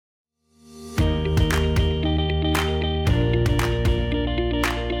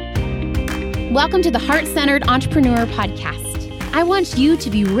Welcome to the Heart-Centered Entrepreneur Podcast. I want you to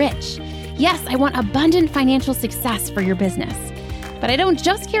be rich. Yes, I want abundant financial success for your business. But I don't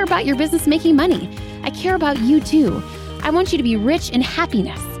just care about your business making money. I care about you too. I want you to be rich in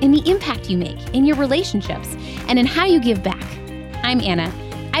happiness, in the impact you make, in your relationships, and in how you give back. I'm Anna.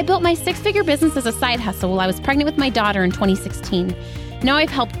 I built my six-figure business as a side hustle while I was pregnant with my daughter in 2016. Now I've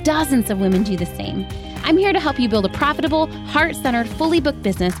helped dozens of women do the same. I'm here to help you build a profitable, heart-centered, fully booked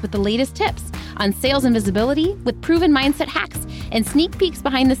business with the latest tips on sales and visibility, with proven mindset hacks, and sneak peeks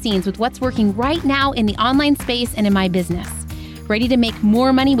behind the scenes with what's working right now in the online space and in my business. Ready to make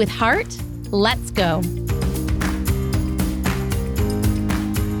more money with heart? Let's go.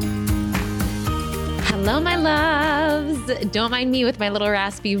 Hello, my loves. Don't mind me with my little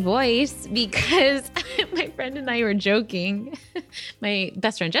raspy voice because my friend and I were joking, my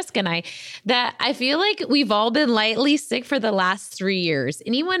best friend Jessica and I, that I feel like we've all been lightly sick for the last 3 years.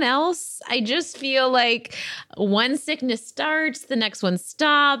 Anyone else? I just feel like one sickness starts, the next one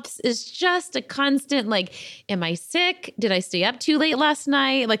stops. It's just a constant, like, am I sick? Did I stay up too late last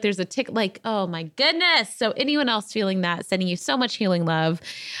night? Like there's a tick, like, oh my goodness. So anyone else feeling that, sending you so much healing love.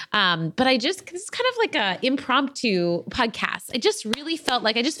 But this is kind of like a impromptu podcast. I just really felt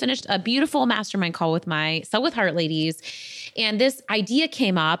like I just finished a beautiful mastermind call with my Sell with Heart ladies. And this idea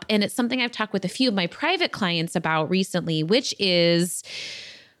came up, and it's something I've talked with a few of my private clients about recently, which is,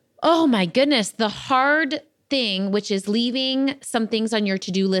 oh my goodness, the hard thing, which is leaving some things on your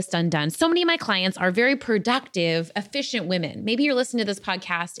to-do list undone. So many of my clients are very productive, efficient women. Maybe you're listening to this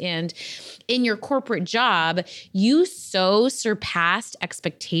podcast and in your corporate job, you so surpassed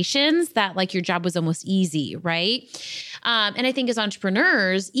expectations that like your job was almost easy, right? And I think as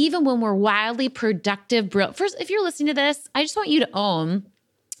entrepreneurs, even when we're wildly productive, first, if you're listening to this, I just want you to own,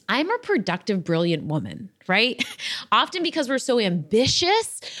 I'm a productive, brilliant woman, right? Often because we're so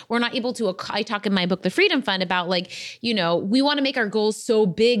ambitious, we're not able to, I talk in my book, The Freedom Fund, about like, we want to make our goals so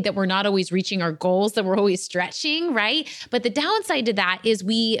big that we're not always reaching our goals, that we're always stretching, right? But the downside to that is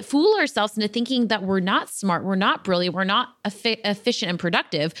we fool ourselves into thinking that we're not smart, we're not brilliant, we're not efficient and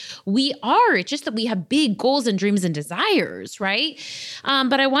productive. We are, it's just that we have big goals and dreams and desires, right?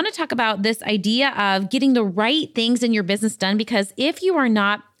 But I want to talk about this idea of getting the right things in your business done, because if you are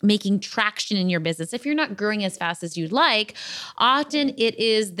not making traction in your business, if you're not growing as fast as you'd like, often it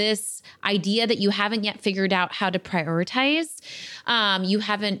is this idea that you haven't yet figured out how to prioritize. You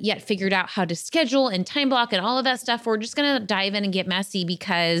haven't yet figured out how to schedule and time block and all of that stuff. We're just going to dive in and get messy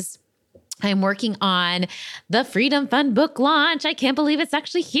because I'm working on the Freedom Fund book launch. I can't believe it's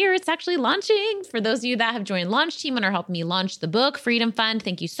actually here. It's actually launching. For those of you that have joined launch team and are helping me launch the book, Freedom Fund,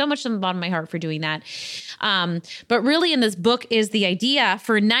 thank you so much from the bottom of my heart for doing that. But really in this book is the idea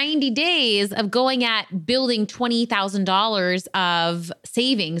for 90 days of going at building $20,000 of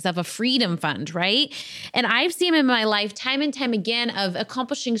savings of a Freedom Fund, right? And I've seen in my life time and time again of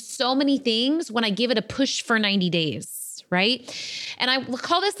accomplishing so many things when I give it a push for 90 days. Right? And I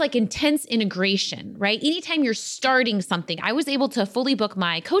call this like intense integration, right? Anytime you're starting something, I was able to fully book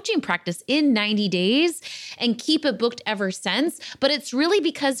my coaching practice in 90 days and keep it booked ever since. But it's really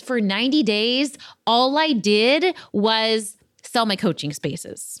because for 90 days, all I did was sell my coaching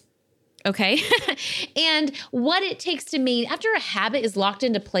spaces. Okay. And what it takes to after a habit is locked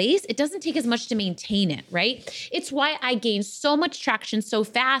into place, it doesn't take as much to maintain it, right? It's why I gained so much traction so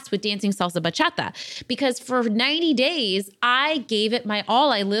fast with dancing salsa bachata, because for 90 days, I gave it my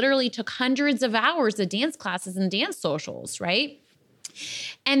all. I literally took hundreds of hours of dance classes and dance socials, right?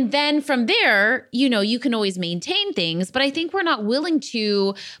 And then from there, you can always maintain things, but I think we're not willing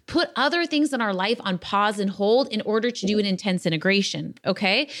to put other things in our life on pause and hold in order to do an intense integration,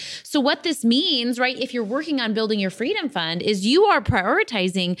 okay? So what this means, right, if you're working on building your Freedom Fund, is you are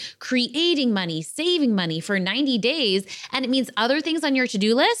prioritizing creating money, saving money for 90 days, and it means other things on your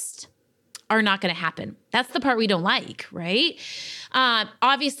to-do list are not going to happen. That's the part we don't like, right?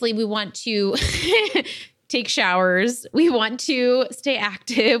 Obviously, we want to take showers. We want to stay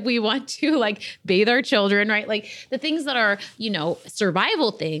active. We want to like bathe our children, right? Like the things that are,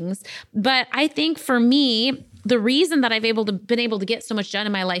 survival things. But I think for me, the reason that I've been able to get so much done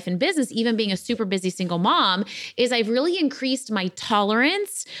in my life and business, even being a super busy single mom, is I've really increased my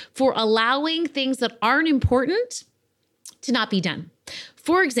tolerance for allowing things that aren't important to not be done.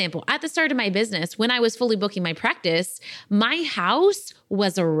 For example, at the start of my business, when I was fully booking my practice, my house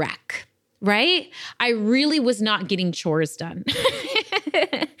was a wreck. Right? I really was not getting chores done.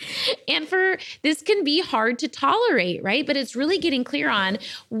 And this can be hard to tolerate, right? But it's really getting clear on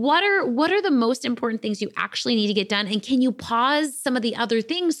what are the most important things you actually need to get done, and can you pause some of the other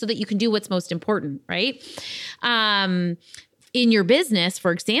things so that you can do what's most important, right? in your business,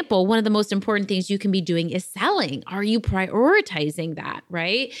 for example, one of the most important things you can be doing is selling. Are you prioritizing that,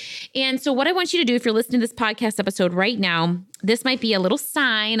 right? And so what I want you to do, if you're listening to this podcast episode right now, this might be a little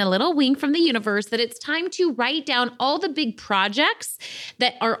sign, a little wink from the universe that it's time to write down all the big projects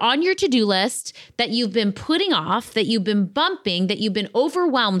that are on your to-do list that you've been putting off, that you've been bumping, that you've been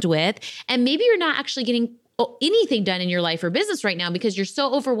overwhelmed with, and maybe you're not actually getting anything done in your life or business right now because you're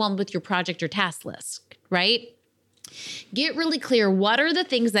so overwhelmed with your project or task list, right? Get really clear. What are the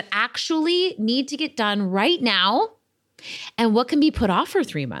things that actually need to get done right now and what can be put off for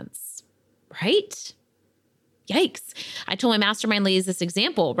 3 months, right? Yikes. I told my mastermind ladies this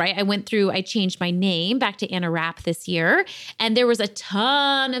example, right? I changed my name back to Anna Rapp this year, and there was a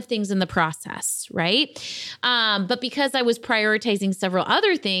ton of things in the process, right? But because I was prioritizing several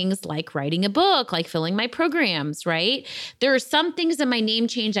other things like writing a book, like filling my programs, right? There are some things in my name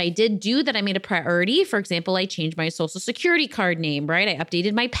change I did do that I made a priority. For example, I changed my social security card name, right? I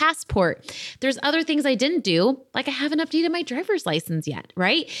updated my passport. There's other things I didn't do, like I haven't updated my driver's license yet,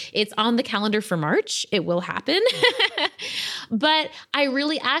 right? It's on the calendar for March. It will happen. But I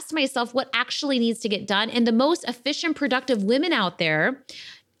really asked myself what actually needs to get done. And the most efficient, productive women out there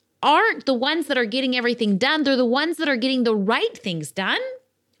aren't the ones that are getting everything done. They're the ones that are getting the right things done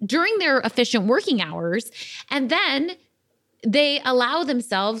during their efficient working hours. And then they allow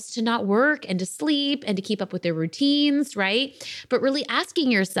themselves to not work and to sleep and to keep up with their routines, right? But really asking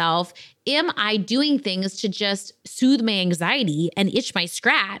yourself, am I doing things to just soothe my anxiety and itch my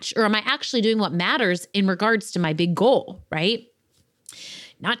scratch? Or am I actually doing what matters in regards to my big goal, right?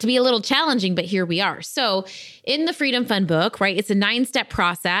 Not to be a little challenging, but here we are. So in the Freedom Fund book, right, it's a 9-step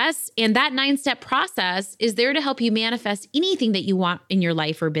process. And that 9-step process is there to help you manifest anything that you want in your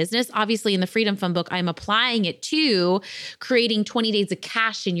life or business. Obviously, in the Freedom Fund book, I'm applying it to creating 20 days of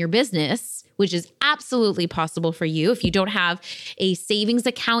cash in your business, which is absolutely possible for you. If you don't have a savings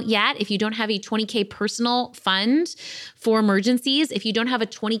account yet, if you don't have a 20K personal fund for emergencies, if you don't have a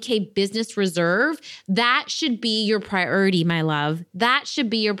 20K business reserve, that should be your priority, my love. That should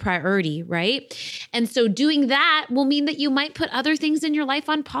be your priority, right? And so doing that will mean that you might put other things in your life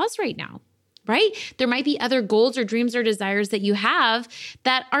on pause right now, right? There might be other goals or dreams or desires that you have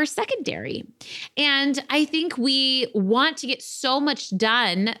that are secondary. And I think we want to get so much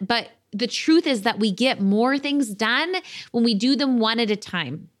done, but the truth is that we get more things done when we do them one at a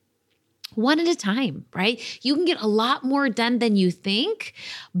time. One at a time, right? You can get a lot more done than you think,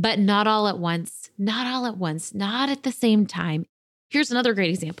 but not all at once, not all at once, not at the same time. Here's another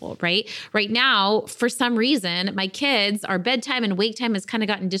great example, right? Right now, for some reason, my kids, our bedtime and wake time has kind of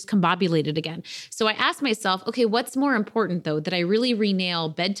gotten discombobulated again. So I asked myself, okay, what's more important though? That I really re-nail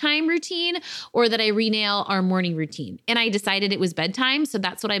bedtime routine or that I re-nail our morning routine? And I decided it was bedtime. So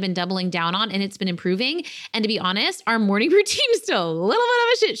that's what I've been doubling down on and it's been improving. And to be honest, our morning routine is still a little bit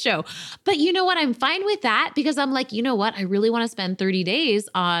of a shit show. But you know what? I'm fine with that because I'm like, you know what? I really want to spend 30 days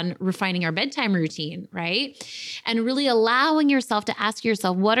on refining our bedtime routine, right? And really allowing yourself to ask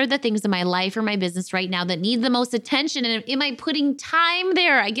yourself, what are the things in my life or my business right now that need the most attention? And am I putting time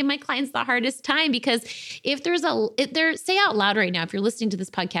there? I give my clients the hardest time because if say out loud right now, if you're listening to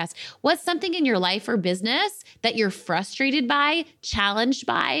this podcast, what's something in your life or business that you're frustrated by, challenged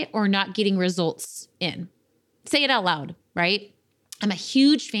by, or not getting results in? Say it out loud, right? I'm a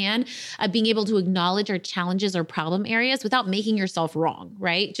huge fan of being able to acknowledge our challenges or problem areas without making yourself wrong,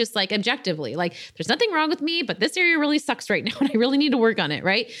 right? Just like objectively, like there's nothing wrong with me, but this area really sucks right now and I really need to work on it,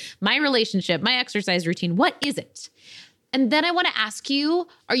 right? My relationship, my exercise routine, what is it? And then I want to ask you,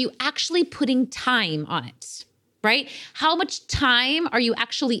 are you actually putting time on it, right? How much time are you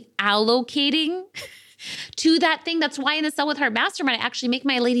actually allocating to that thing? That's why in the Sell with Heart Mastermind, I actually make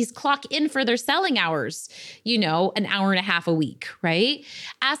my ladies clock in for their selling hours, an hour and a half a week, right?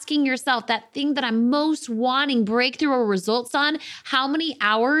 Asking yourself that thing that I'm most wanting breakthrough or results on, how many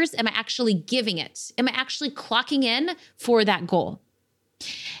hours am I actually giving it? Am I actually clocking in for that goal?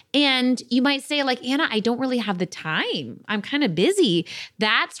 And you might say like, Anna, I don't really have the time. I'm kind of busy.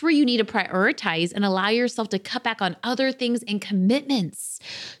 That's where you need to prioritize and allow yourself to cut back on other things and commitments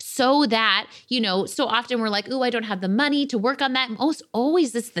so that, so often we're like, oh, I don't have the money to work on that. Most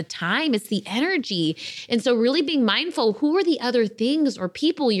always it's the time, it's the energy. And so really being mindful, who are the other things or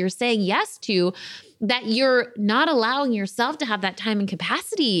people you're saying yes to that you're not allowing yourself to have that time and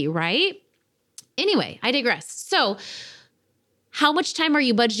capacity, right? Anyway, I digress. So how much time are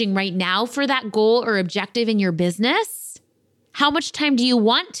you budgeting right now for that goal or objective in your business? How much time do you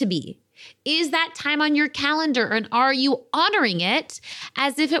want to be? Is that time on your calendar and are you honoring it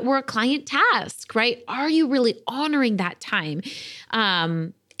as if it were a client task, right? Are you really honoring that time?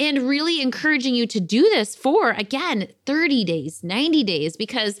 And and really encouraging you to do this for, again, 30 days, 90 days,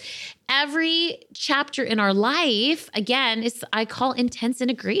 because every chapter in our life, again, I call intense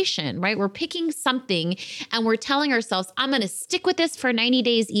integration, right? We're picking something and we're telling ourselves, I'm going to stick with this for 90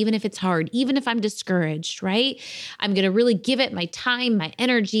 days, even if it's hard, even if I'm discouraged, right? I'm going to really give it my time, my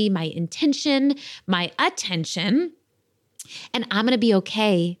energy, my intention, my attention, and I'm going to be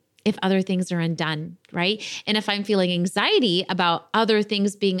okay if other things are undone, right? And if I'm feeling anxiety about other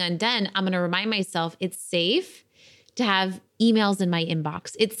things being undone, I'm going to remind myself it's safe to have emails in my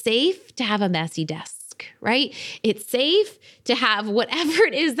inbox. It's safe to have a messy desk, right? It's safe to have whatever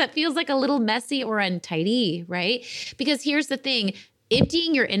it is that feels like a little messy or untidy, right? Because here's the thing,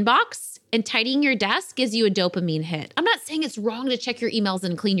 emptying your inbox and tidying your desk gives you a dopamine hit. I'm not saying it's wrong to check your emails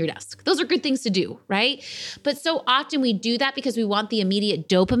and clean your desk. Those are good things to do, right? But so often we do that because we want the immediate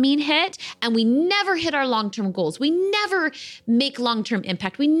dopamine hit and we never hit our long-term goals. We never make long-term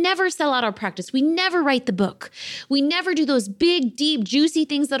impact. We never sell out our practice. We never write the book. We never do those big, deep, juicy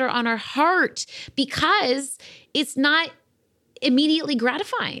things that are on our heart because it's not immediately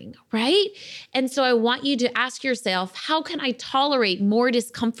gratifying, right? And so I want you to ask yourself, how can I tolerate more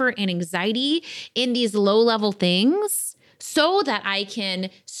discomfort and anxiety in these low-level things so that I can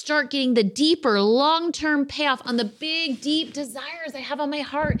start getting the deeper long-term payoff on the big, deep desires I have on my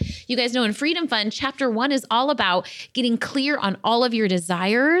heart? You guys know in Freedom Fund, chapter 1 is all about getting clear on all of your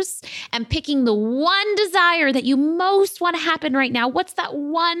desires and picking the one desire that you most want to happen right now. What's that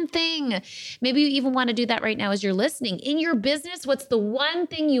one thing? Maybe you even want to do that right now as you're listening. In your business, what's the one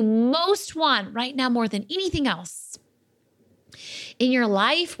thing you most want right now more than anything else? In your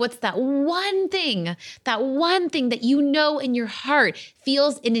life, what's that one thing that you know in your heart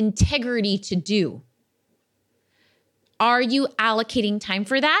feels an integrity to do? Are you allocating time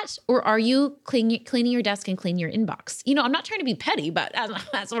for that? Or are you cleaning your desk and cleaning your inbox? You know, I'm not trying to be petty, but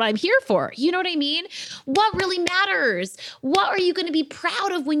that's what I'm here for. You know what I mean? What really matters? What are you going to be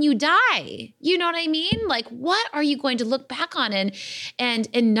proud of when you die? You know what I mean? Like, what are you going to look back on and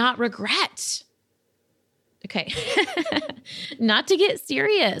not regret? Okay. Not to get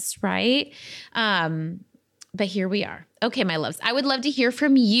serious, right? But here we are. Okay, my loves, I would love to hear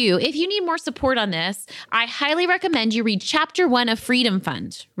from you. If you need more support on this, I highly recommend you read chapter 1 of Freedom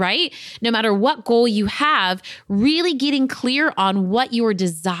Fund, right? No matter what goal you have, really getting clear on what your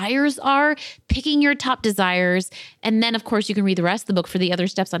desires are, picking your top desires, and then of course you can read the rest of the book for the other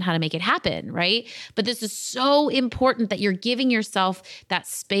steps on how to make it happen, right? But this is so important that you're giving yourself that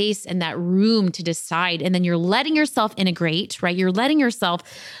space and that room to decide, and then you're letting yourself integrate, right? You're letting yourself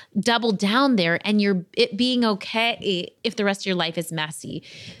double down there, and it being okay if the rest of your life is messy.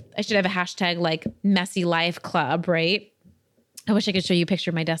 I should have a hashtag like messy life club, right? I wish I could show you a picture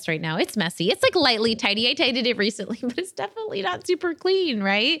of my desk right now. It's messy. It's like lightly tidy. I tidied it recently, but it's definitely not super clean,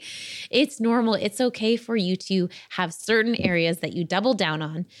 right? It's normal. It's okay for you to have certain areas that you double down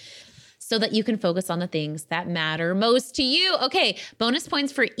on so that you can focus on the things that matter most to you. Okay, bonus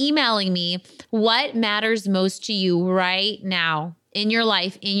points for emailing me. What matters most to you right now in your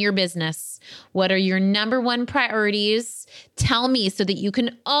life, in your business? What are your number one priorities? Tell me so that you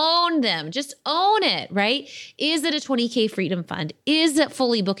can own them. Just own it, right? Is it a 20K Freedom Fund? Is it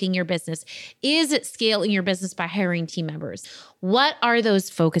fully booking your business? Is it scaling your business by hiring team members? What are those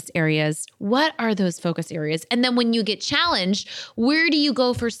focus areas? What are those focus areas? And then when you get challenged, where do you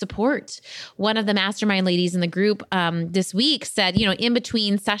go for support? One of the mastermind ladies in the group this week said, in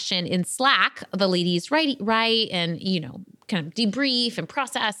between session in Slack, the ladies write and, kind of debrief and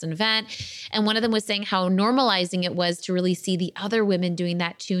process and vent. And one of them was saying how normalizing it was to really see the other women doing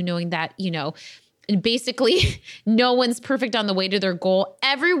that too, knowing that, basically no one's perfect on the way to their goal.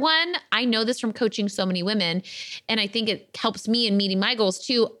 Everyone, I know this from coaching so many women, and I think it helps me in meeting my goals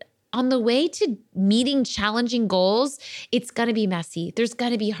too. On the way to meeting challenging goals, it's going to be messy. There's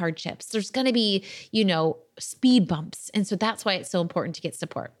going to be hardships. There's going to be, speed bumps. And so that's why it's so important to get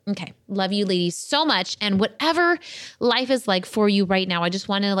support. Okay. Love you ladies so much. And whatever life is like for you right now, I just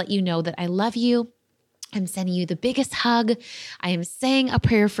want to let you know that I love you. I'm sending you the biggest hug. I am saying a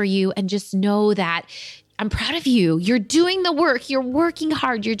prayer for you, and just know that I'm proud of you. You're doing the work. You're working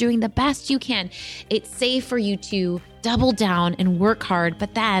hard. You're doing the best you can. It's safe for you to double down and work hard.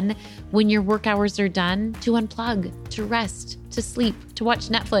 But then when your work hours are done, to unplug, to rest, to sleep, to watch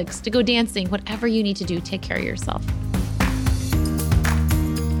Netflix, to go dancing, whatever you need to do, take care of yourself.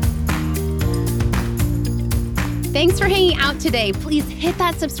 Thanks for hanging out today. Please hit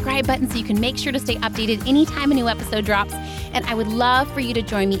that subscribe button so you can make sure to stay updated anytime a new episode drops. And I would love for you to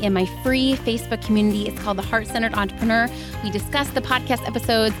join me in my free Facebook community. It's called The Heart-Centered Entrepreneur. We discuss the podcast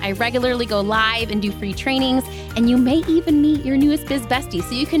episodes. I regularly go live and do free trainings. And you may even meet your newest biz bestie.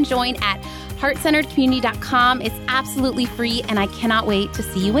 So you can join at heartcenteredcommunity.com. It's absolutely free, and I cannot wait to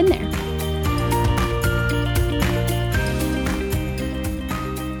see you in there.